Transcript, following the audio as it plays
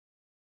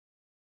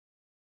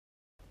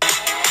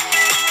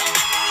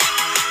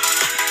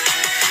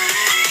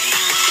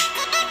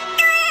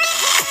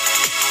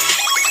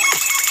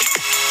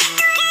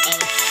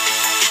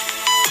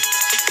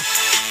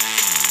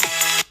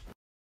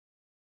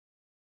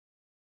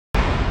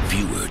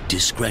Viewer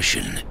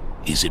discretion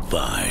is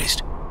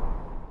advised.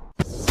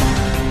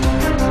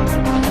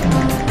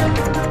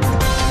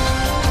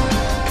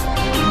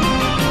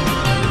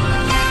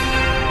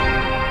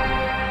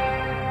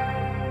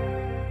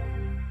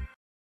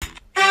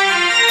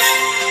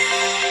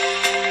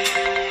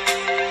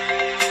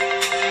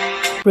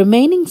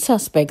 Remaining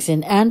suspects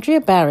in Andrea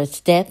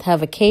Bharatt's death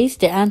have a case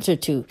to answer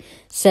to,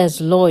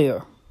 says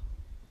lawyer.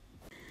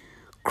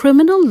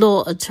 Criminal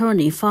law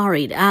attorney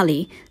Farid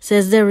Ali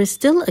says there is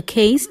still a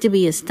case to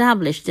be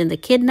established in the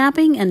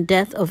kidnapping and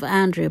death of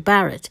Andrea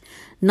Bharatt,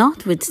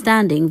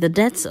 notwithstanding the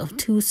deaths of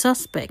 2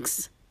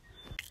 suspects.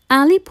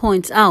 Ali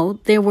points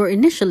out there were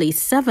initially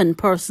 7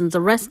 persons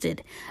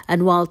arrested,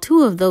 and while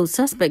 2 of those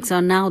suspects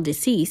are now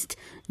deceased,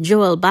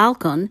 Joel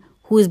Balcon,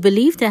 who is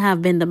believed to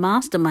have been the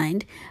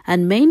mastermind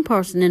and main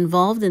person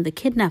involved in the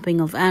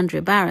kidnapping of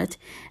Andrea Bharatt,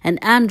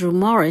 and Andrew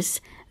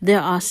Morris,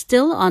 there are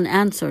still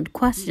unanswered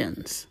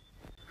questions.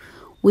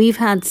 We've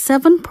had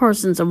 7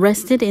 persons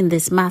arrested in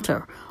this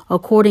matter,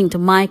 according to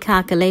my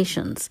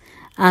calculations,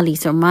 Ali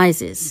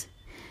surmises.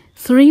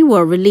 3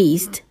 were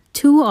released,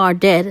 2 are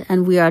dead,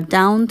 and we are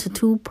down to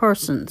 2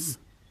 persons.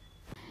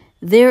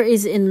 There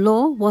is in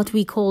law what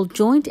we call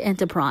joint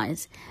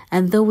enterprise,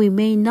 and though we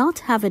may not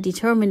have a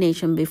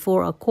determination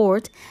before a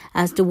court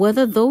as to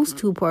whether those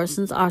 2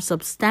 persons are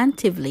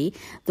substantively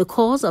the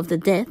cause of the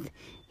death,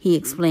 he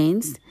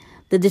explains,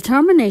 the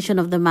determination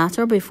of the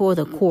matter before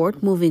the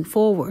court moving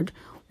forward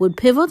would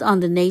pivot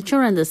on the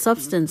nature and the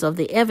substance of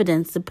the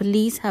evidence the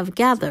police have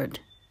gathered.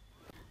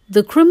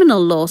 The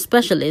criminal law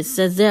specialist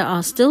says there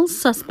are still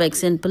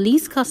suspects in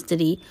police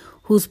custody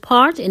whose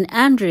part in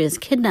Andrea's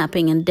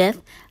kidnapping and death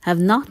have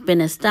not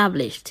been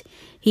established.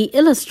 He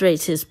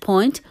illustrates his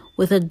point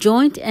with a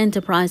joint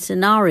enterprise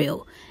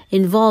scenario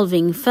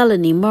involving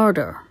felony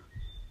murder.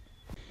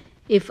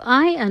 If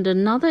I and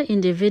another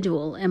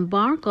individual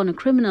embark on a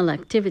criminal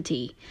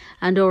activity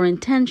and our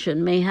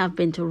intention may have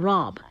been to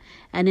rob,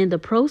 and in the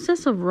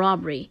process of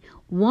robbery,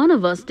 one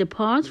of us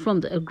departs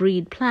from the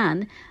agreed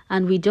plan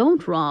and we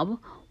don't rob,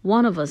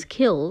 one of us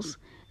kills,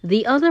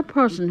 the other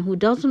person who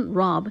doesn't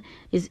rob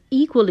is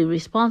equally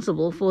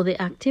responsible for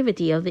the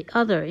activity of the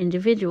other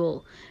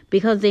individual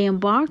because they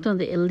embarked on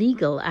the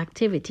illegal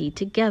activity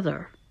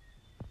together.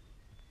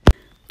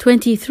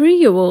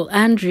 23-year-old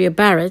Andrea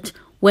Bharatt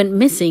went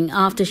missing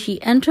after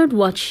she entered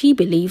what she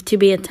believed to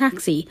be a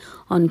taxi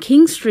on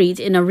King Street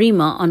in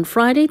Arima on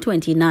Friday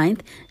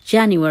 29th,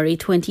 January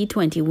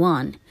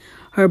 2021.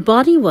 Her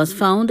body was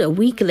found a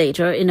week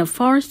later in a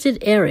forested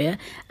area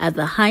at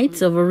the heights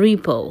of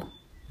Aripo.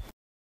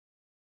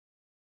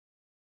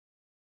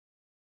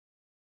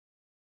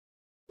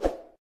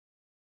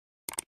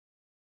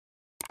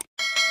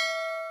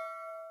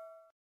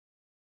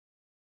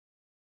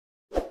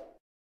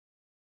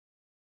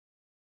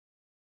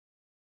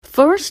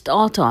 First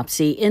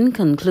autopsy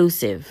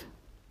inconclusive.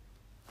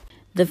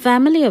 The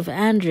family of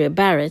Andrea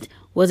Bharatt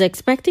was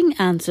expecting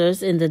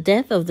answers in the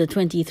death of the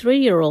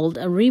 23-year-old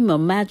Arima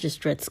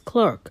magistrate's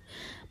clerk,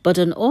 but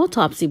an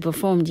autopsy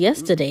performed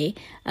yesterday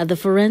at the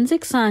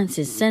Forensic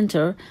Sciences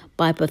Center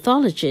by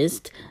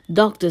pathologist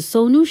Dr.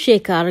 Sonu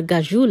Shekhar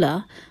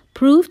Gajula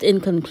proved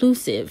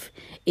inconclusive.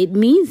 It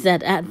means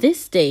that at this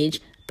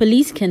stage,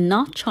 police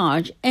cannot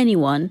charge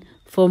anyone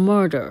for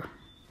murder.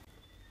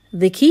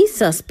 The key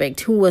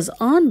suspect, who was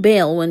on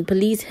bail when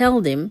police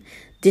held him,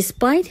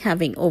 despite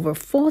having over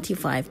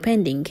 45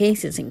 pending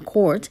cases in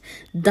court,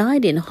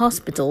 died in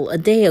hospital a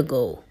day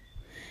ago.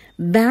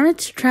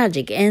 Bharatt's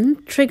tragic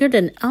end triggered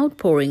an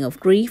outpouring of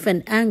grief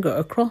and anger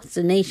across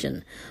the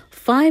nation,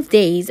 5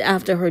 days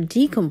after her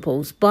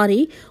decomposed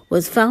body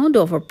was found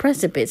off a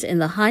precipice in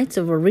the heights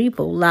of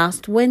Aripo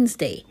last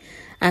Wednesday,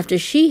 after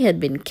she had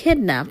been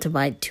kidnapped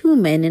by 2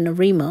 men in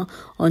Arima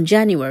on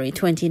January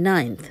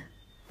 29th.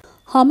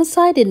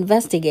 Homicide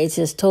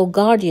investigators told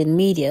Guardian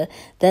Media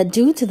that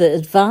due to the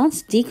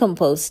advanced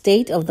decomposed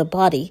state of the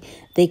body,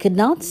 they could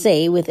not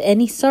say with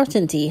any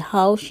certainty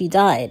how she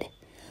died.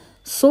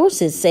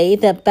 Sources say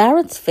that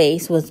Bharatt's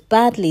face was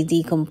badly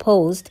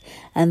decomposed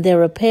and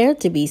there appeared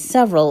to be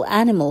several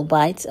animal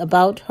bites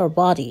about her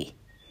body.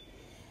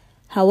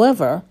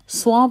 However,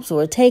 swabs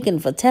were taken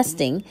for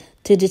testing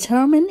to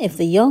determine if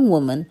the young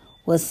woman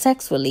was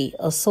sexually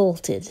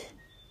assaulted.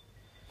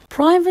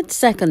 Private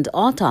second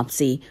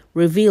autopsy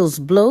reveals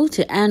blow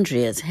to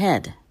Andrea's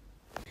head.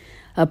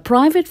 A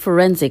private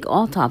forensic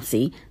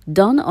autopsy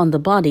done on the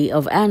body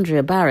of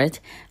Andrea Bharatt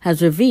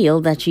has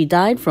revealed that she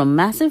died from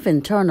massive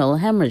internal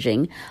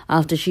hemorrhaging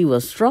after she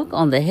was struck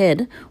on the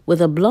head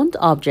with a blunt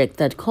object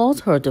that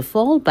caused her to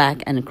fall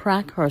back and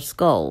crack her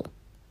skull.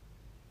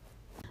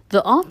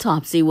 The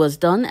autopsy was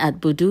done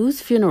at Boudou's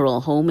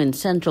funeral home in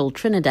central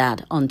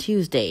Trinidad on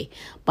Tuesday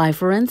by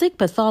forensic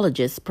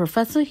pathologist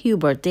Professor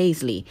Hubert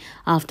Daisley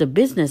after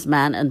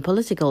businessman and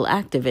political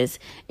activist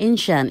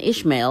Inshan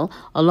Ismail,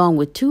 along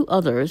with 2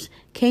 others,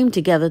 came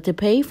together to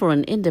pay for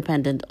an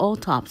independent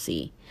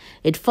autopsy.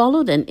 It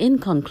followed an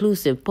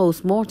inconclusive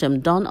post-mortem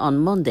done on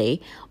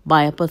Monday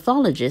by a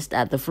pathologist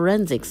at the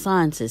Forensic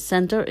Sciences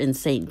Center in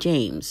St.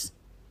 James.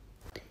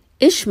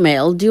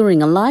 Ishmael,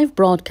 during a live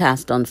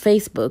broadcast on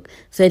Facebook,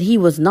 said he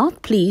was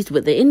not pleased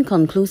with the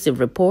inconclusive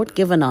report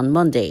given on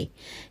Monday.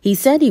 He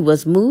said he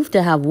was moved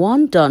to have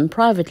one done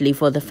privately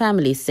for the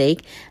family's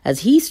sake,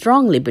 as he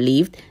strongly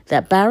believed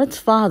that Bharatt's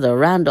father,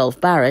 Randolph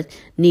Bharatt,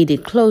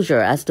 needed closure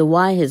as to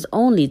why his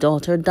only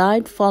daughter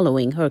died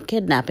following her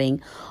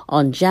kidnapping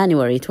on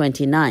January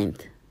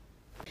 29th.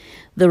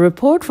 The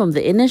report from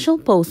the initial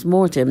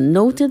post-mortem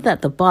noted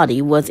that the body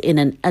was in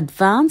an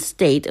advanced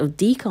state of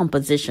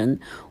decomposition,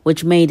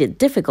 which made it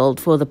difficult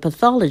for the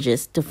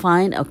pathologist to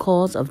find a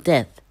cause of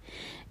death.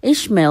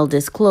 Ishmael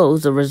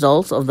disclosed the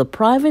results of the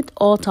private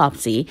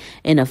autopsy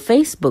in a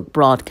Facebook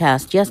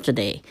broadcast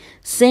yesterday,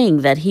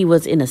 saying that he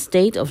was in a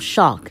state of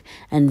shock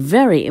and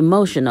very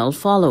emotional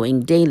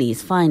following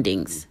Daly's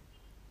findings.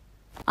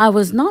 I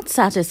was not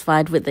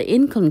satisfied with the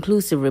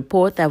inconclusive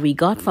report that we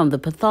got from the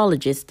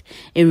pathologist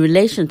in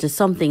relation to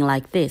something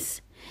like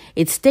this.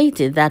 It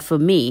stated that for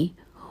me,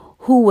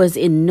 who was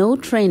in no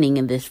training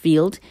in this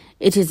field,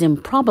 it is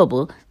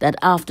improbable that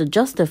after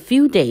just a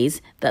few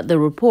days that the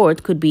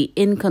report could be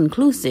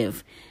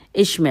inconclusive,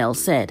 Ishmael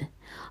said.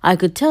 I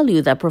could tell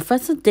you that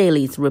Professor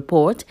Daly's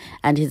report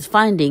and his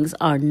findings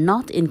are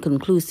not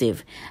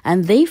inconclusive,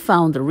 and they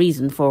found the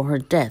reason for her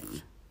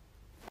death.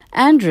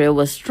 Andrea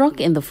was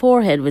struck in the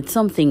forehead with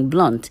something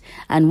blunt,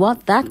 and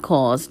what that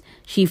caused,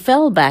 she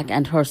fell back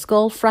and her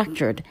skull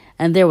fractured,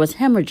 and there was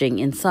hemorrhaging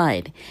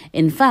inside.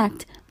 In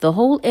fact, the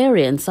whole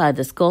area inside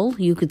the skull,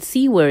 you could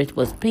see where it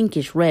was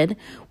pinkish red,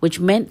 which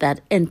meant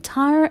that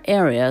entire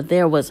area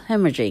there was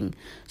hemorrhaging.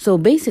 So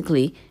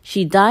basically,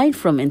 she died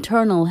from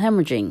internal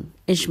hemorrhaging,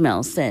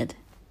 Ishmael said.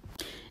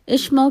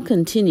 Ishmael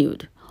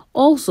continued.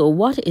 Also,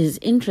 what is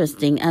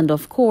interesting, and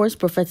of course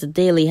Professor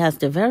Daly has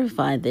to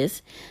verify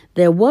this,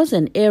 there was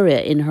an area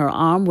in her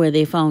arm where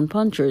they found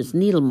punctures,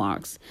 needle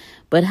marks,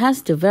 but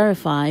has to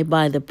verify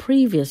by the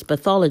previous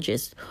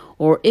pathologist,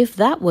 or if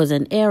that was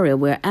an area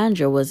where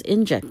Andrea was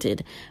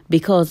injected,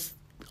 because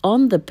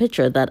on the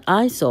picture that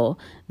I saw,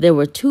 there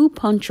were 2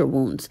 puncture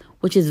wounds,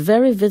 which is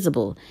very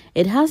visible.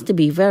 It has to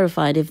be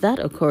verified if that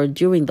occurred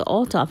during the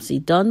autopsy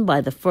done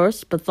by the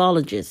first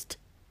pathologist.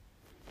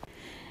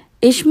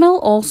 Ishmael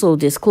also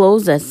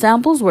disclosed that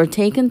samples were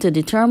taken to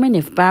determine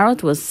if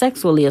Bharatt was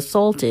sexually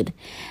assaulted,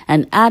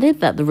 and added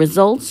that the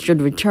results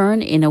should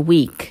return in a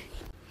week.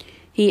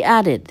 He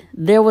added,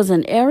 there was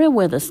an area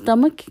where the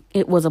stomach,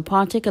 it was a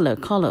particular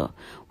color,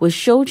 which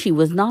showed she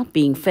was not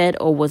being fed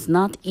or was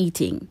not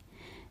eating.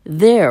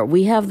 There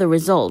we have the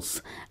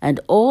results, and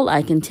all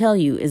I can tell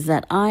you is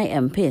that I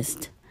am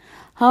pissed.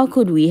 How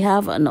could we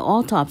have an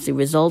autopsy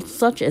result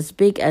such as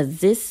big as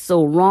this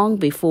so wrong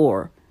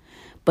before?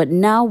 But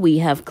now we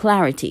have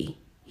clarity,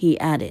 he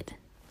added.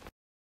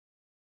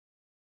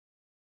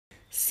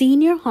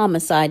 Senior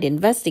homicide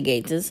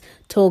investigators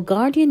told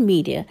Guardian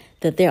Media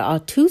that there are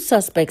 2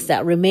 suspects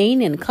that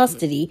remain in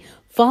custody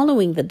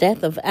following the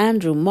death of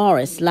Andrew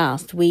Morris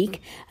last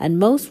week, and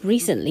most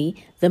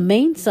recently, the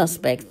main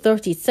suspect,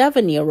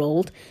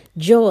 37-year-old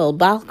Joel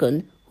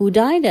Balcon, who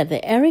died at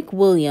the Eric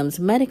Williams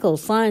Medical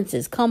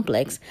Sciences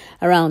Complex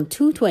around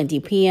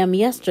 2:20 p.m.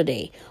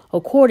 yesterday,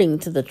 according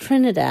to the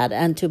Trinidad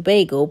and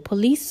Tobago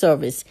Police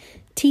Service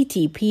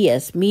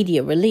TTPS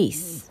media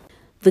release.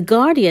 The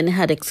Guardian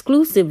had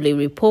exclusively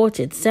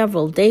reported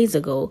several days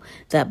ago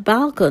that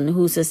Balcon,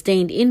 who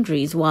sustained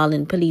injuries while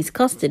in police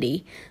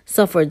custody,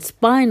 suffered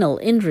spinal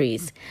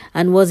injuries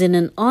and was in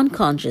an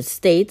unconscious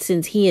state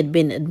since he had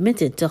been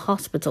admitted to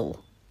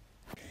hospital.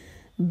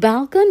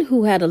 Balcon,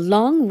 who had a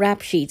long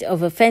rap sheet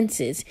of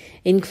offenses,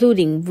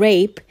 including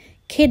rape,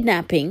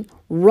 kidnapping,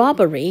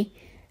 robbery,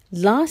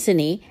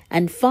 larceny,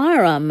 and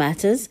firearm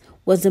matters,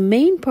 was the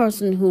main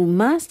person who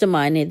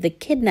masterminded the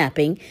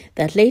kidnapping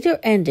that later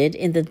ended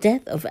in the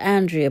death of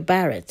Andrea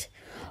Bharatt.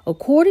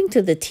 According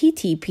to the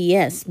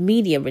TTPS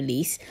media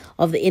release,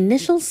 of the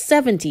initial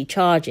 70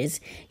 charges,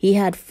 he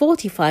had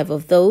 45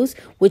 of those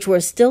which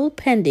were still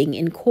pending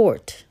in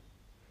court.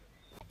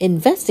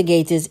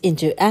 Investigators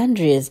into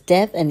Andrea's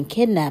death and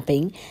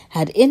kidnapping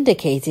had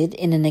indicated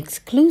in an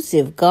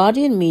exclusive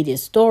Guardian Media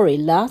story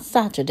last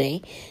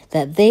Saturday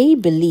that they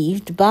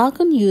believed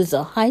Balcon used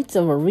the heights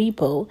of a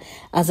repo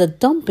as a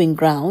dumping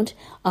ground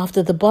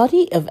after the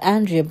body of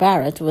Andrea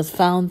Bharatt was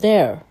found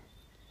there.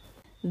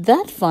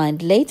 That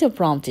find later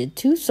prompted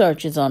 2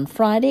 searches on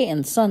Friday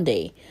and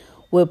Sunday,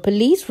 where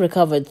police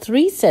recovered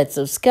 3 sets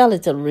of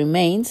skeletal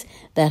remains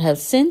that have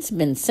since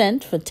been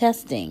sent for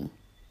testing.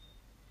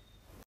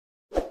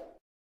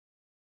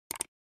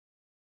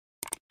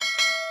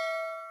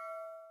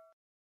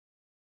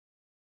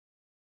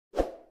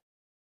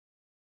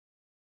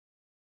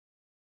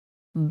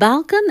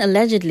 Balcon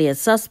allegedly a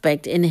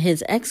suspect in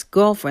his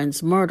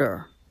ex-girlfriend's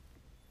murder.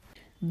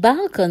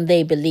 Balcon,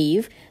 they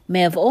believe, may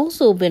have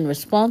also been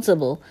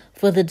responsible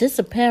for the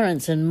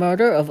disappearance and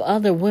murder of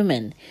other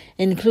women,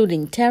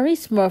 including Terry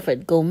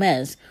Smurfett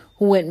Gomez,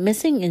 who went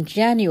missing in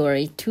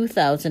January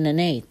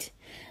 2008.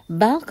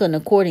 Balcon,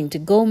 according to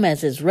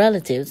Gomez's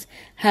relatives,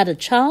 had a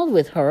child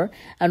with her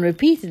and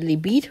repeatedly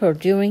beat her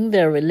during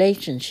their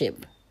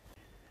relationship.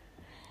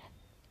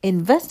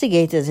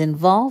 Investigators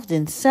involved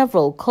in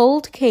several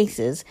cold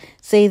cases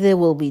say they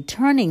will be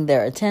turning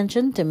their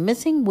attention to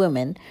missing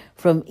women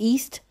from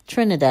East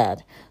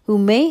Trinidad who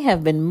may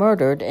have been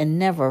murdered and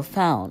never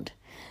found.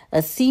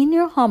 A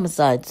senior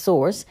homicide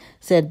source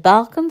said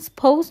Balcon's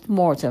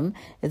post-mortem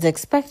is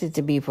expected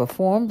to be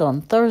performed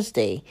on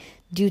Thursday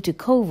due to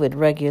COVID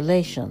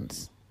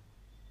regulations.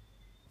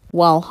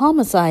 While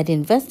homicide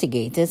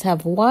investigators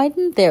have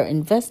widened their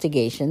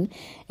investigation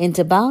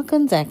into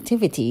Balcon's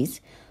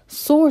activities,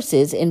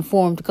 sources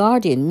informed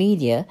Guardian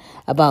Media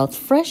about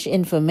fresh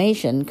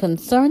information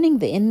concerning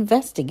the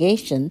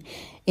investigation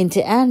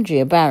into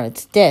Andrea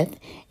Bharatt's death,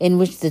 in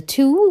which the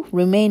two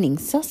remaining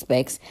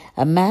suspects,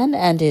 a man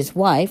and his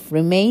wife,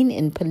 remain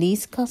in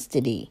police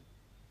custody.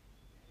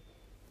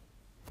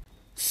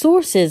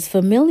 Sources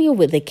familiar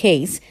with the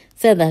case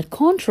said that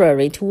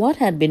contrary to what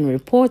had been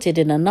reported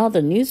in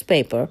another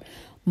newspaper,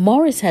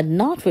 Morris had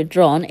not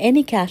withdrawn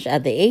any cash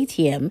at the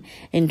ATM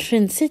in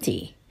Trin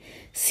City.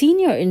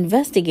 Senior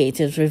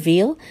investigators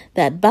reveal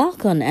that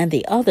Balcon and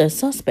the other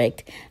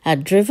suspect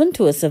had driven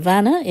to a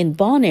savannah in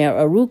Bonaire,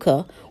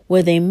 Aruca,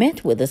 where they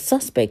met with the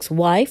suspect's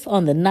wife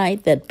on the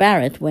night that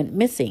Bharatt went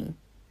missing.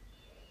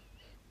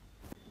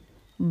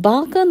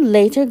 Balcon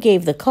later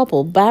gave the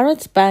couple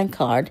Bharatt's bank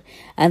card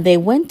and they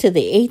went to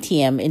the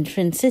ATM in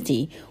Trin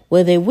City,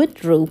 where they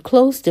withdrew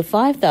close to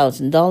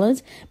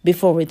 $5,000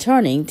 before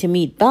returning to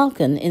meet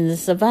Balcon in the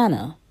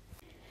savannah.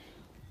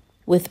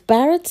 With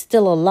Bharatt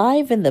still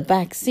alive in the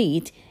back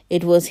seat,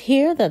 it was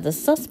here that the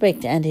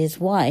suspect and his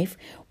wife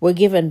were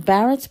given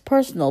Bharatt's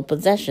personal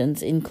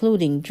possessions,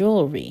 including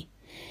jewelry.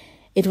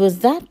 It was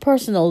that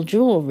personal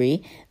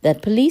jewelry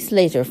that police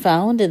later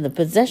found in the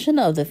possession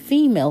of the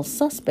female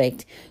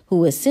suspect,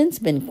 who has since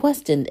been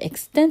questioned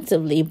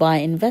extensively by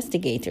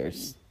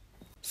investigators.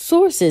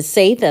 Sources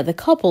say that the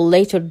couple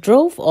later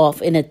drove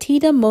off in a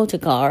Tita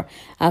motorcar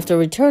after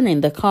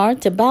returning the car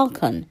to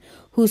Balcon,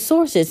 who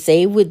sources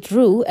say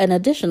withdrew an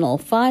additional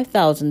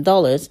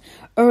 $5,000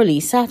 early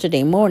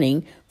Saturday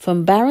morning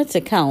from Bharatt's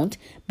account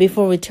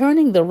before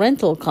returning the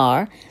rental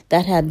car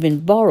that had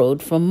been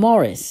borrowed from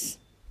Morris.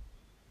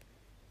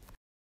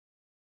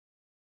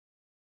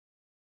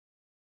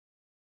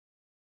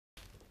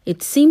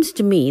 It seems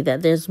to me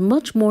that there's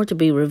much more to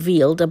be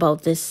revealed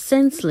about this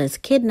senseless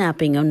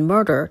kidnapping and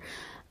murder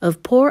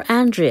of poor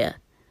Andrea.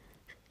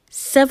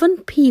 7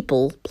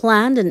 people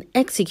planned and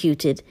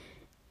executed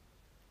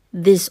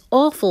this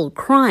awful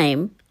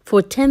crime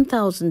for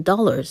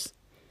 $10,000.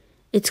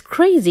 It's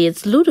crazy,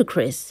 it's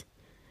ludicrous.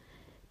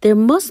 There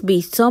must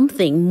be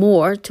something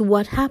more to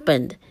what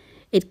happened.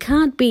 It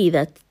can't be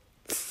that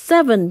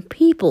 7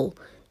 people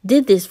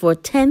did this for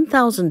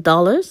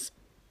 $10,000.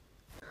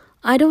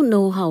 I don't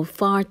know how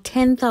far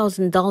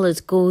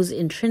 $10,000 goes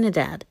in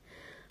Trinidad,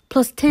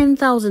 plus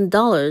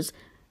 $10,000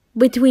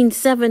 between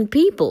 7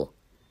 people.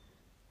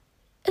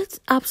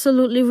 It's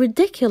absolutely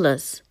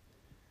ridiculous.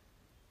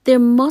 There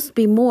must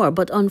be more,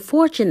 but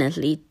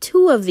unfortunately,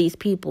 2 of these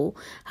people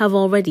have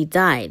already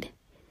died.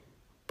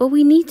 But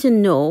we need to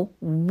know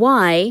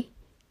why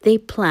they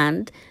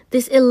planned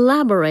this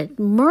elaborate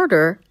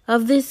murder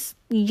of this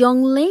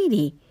young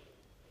lady.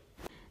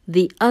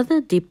 The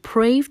other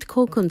depraved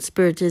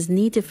co-conspirators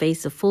need to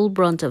face the full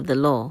brunt of the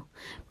law,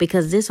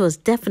 because this was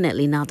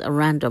definitely not a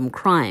random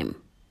crime.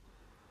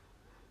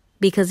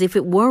 Because if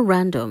it were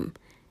random,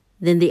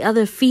 then the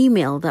other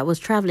female that was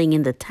traveling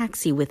in the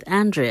taxi with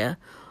Andrea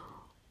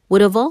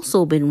would have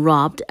also been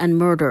robbed and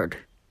murdered.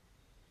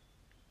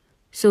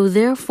 So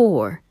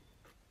therefore,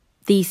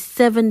 these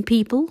 7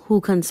 people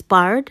who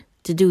conspired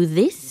to do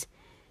this,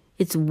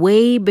 it's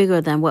way bigger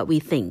than what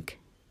we think.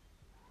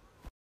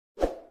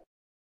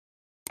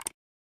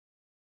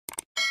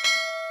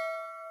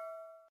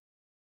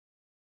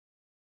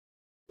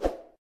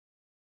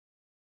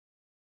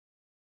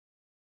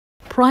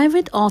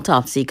 Private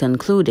autopsy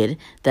concluded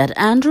that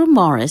Andrew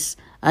Morris,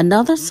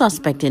 another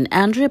suspect in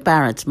Andrea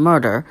Bharatt's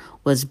murder,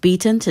 was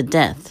beaten to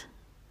death.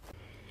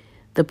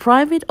 The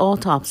private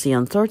autopsy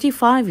on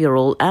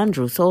 35-year-old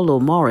Andrew Solo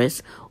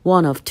Morris,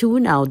 one of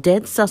 2 now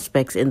dead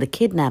suspects in the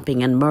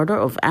kidnapping and murder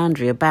of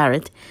Andrea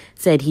Bharatt,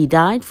 said he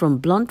died from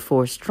blunt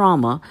force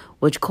trauma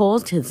which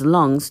caused his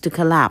lungs to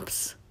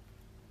collapse.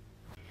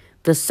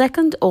 The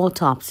second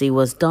autopsy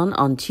was done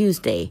on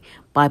Tuesday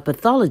by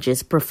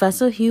pathologist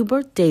Professor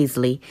Hubert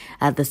Daisley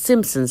at the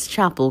Simpsons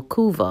Chapel,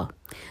 Couva,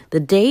 the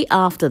day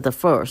after the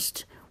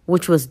first,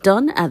 which was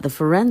done at the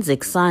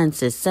Forensic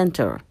Sciences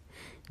Center.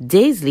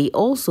 Daisley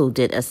also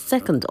did a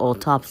second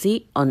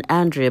autopsy on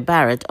Andrea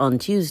Bharatt on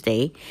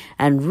Tuesday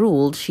and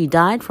ruled she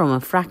died from a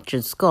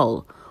fractured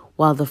skull,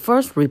 while the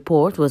first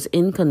report was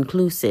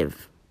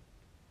inconclusive.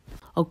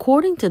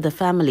 According to the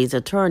family's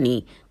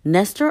attorney,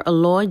 Nestor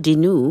Aloy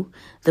Dinu,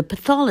 the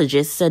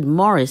pathologist said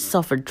Morris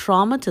suffered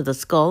trauma to the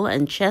skull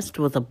and chest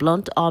with a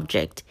blunt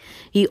object.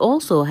 He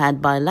also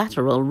had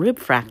bilateral rib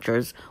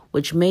fractures,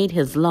 which made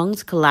his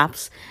lungs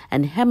collapse,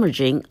 and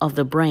hemorrhaging of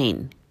the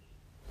brain.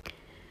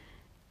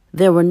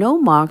 There were no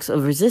marks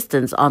of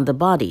resistance on the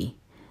body.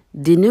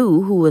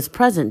 Dinu, who was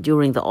present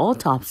during the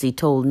autopsy,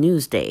 told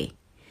Newsday.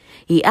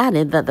 He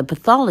added that the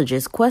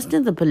pathologist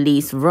questioned the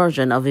police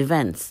version of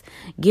events,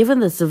 given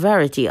the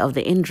severity of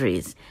the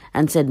injuries,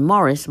 and said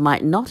Morris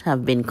might not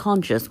have been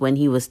conscious when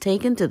he was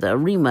taken to the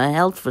Arima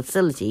Health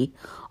Facility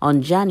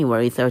on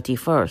January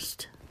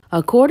 31st.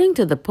 According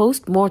to the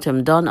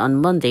post-mortem done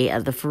on Monday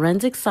at the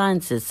Forensic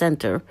Sciences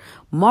Center,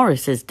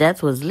 Morris's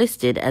death was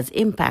listed as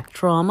impact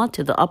trauma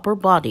to the upper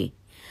body.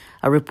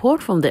 A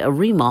report from the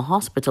Arima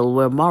hospital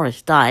where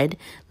Morris died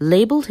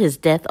labeled his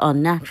death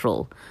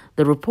unnatural.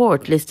 The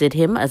report listed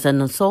him as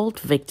an assault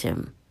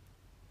victim.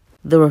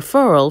 The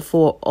referral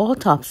for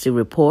autopsy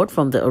report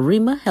from the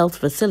Arima Health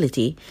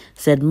Facility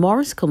said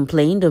Morris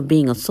complained of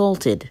being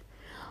assaulted.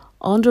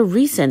 Under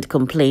recent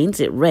complaints,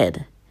 it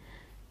read,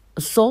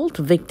 "Assault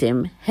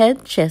victim,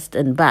 head, chest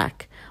and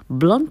back,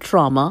 blunt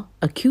trauma,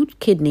 acute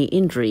kidney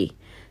injury,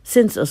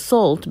 since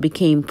assault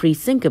became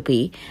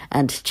pre-syncope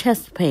and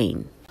chest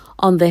pain."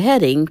 On the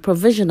heading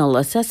Provisional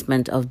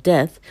Assessment of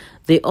Death,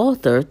 the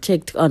author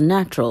ticked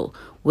unnatural,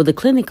 with a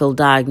clinical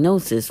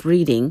diagnosis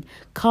reading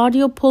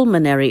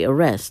cardiopulmonary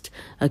arrest,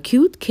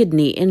 acute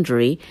kidney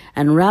injury,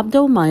 and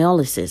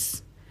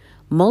rhabdomyolysis.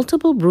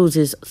 Multiple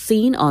bruises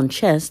seen on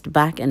chest,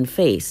 back, and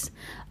face.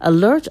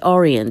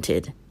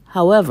 Alert-oriented.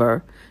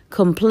 However,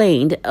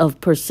 complained of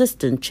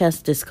persistent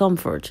chest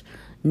discomfort,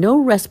 no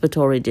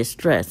respiratory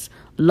distress,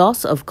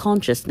 loss of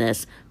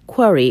consciousness,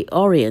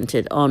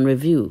 query-oriented on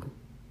review.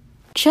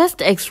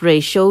 Chest X-ray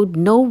showed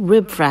no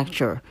rib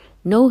fracture,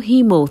 no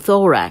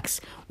hemothorax,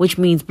 which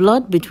means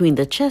blood between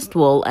the chest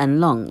wall and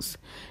lungs,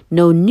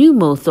 no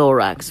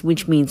pneumothorax,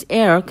 which means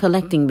air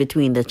collecting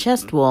between the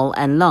chest wall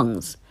and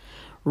lungs.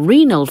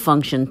 Renal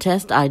function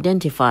test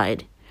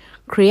identified.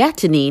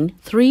 Creatinine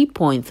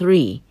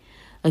 3.3.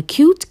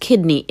 Acute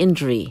kidney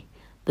injury,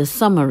 the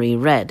summary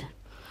read.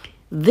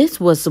 This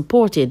was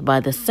supported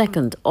by the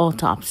second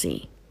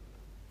autopsy.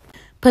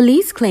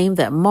 Police claimed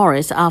that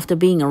Morris, after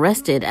being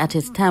arrested at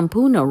his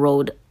Tampuna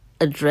Road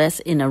address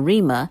in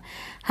Arima,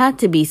 had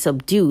to be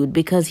subdued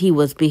because he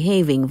was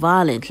behaving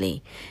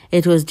violently.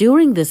 It was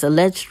during this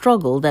alleged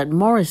struggle that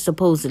Morris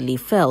supposedly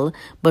fell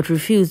but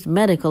refused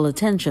medical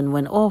attention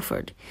when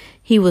offered.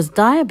 He was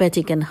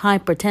diabetic and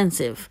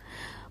hypertensive,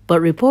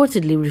 but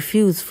reportedly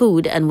refused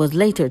food and was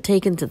later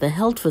taken to the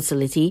health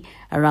facility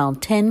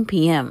around 10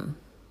 p.m.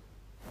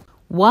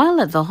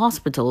 While at the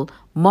hospital,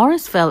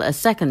 Morris fell a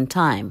second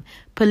time.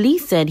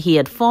 Police said he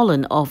had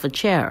fallen off a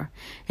chair.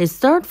 His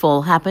third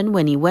fall happened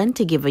when he went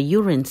to give a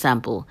urine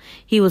sample.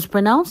 He was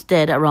pronounced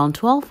dead around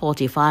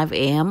 12:45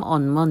 a.m.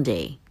 on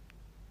Monday.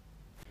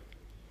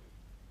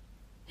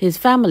 His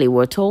family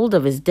were told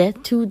of his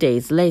death 2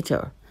 days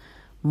later.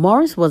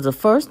 Morris was the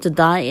first to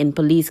die in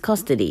police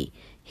custody.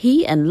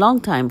 He and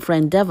longtime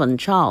friend Devon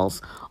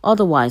Charles,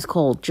 otherwise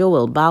called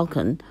Joel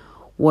Balcon,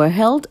 were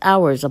held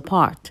hours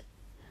apart.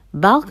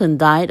 Balcon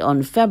died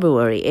on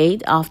February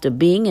 8 after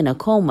being in a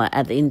coma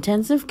at the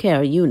intensive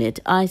care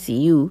unit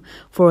ICU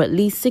for at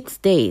least 6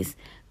 days.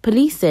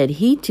 Police said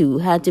he too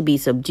had to be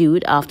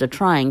subdued after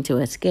trying to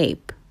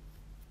escape.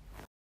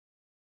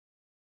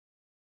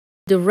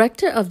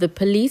 Director of the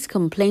Police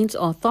Complaints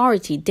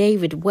Authority,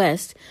 David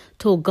West,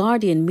 told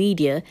Guardian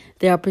Media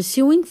they are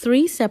pursuing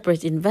 3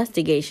 separate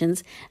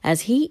investigations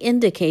as he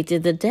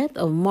indicated the death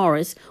of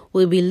Morris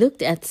will be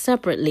looked at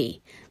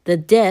separately. The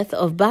death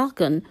of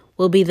Balcon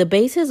will be the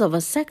basis of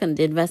a second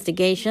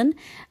investigation,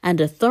 and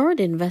a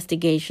third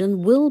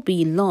investigation will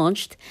be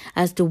launched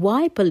as to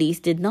why police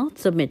did not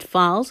submit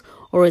files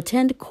or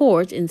attend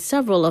court in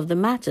several of the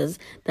matters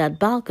that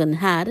Balcon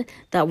had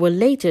that were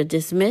later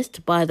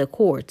dismissed by the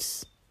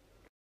courts.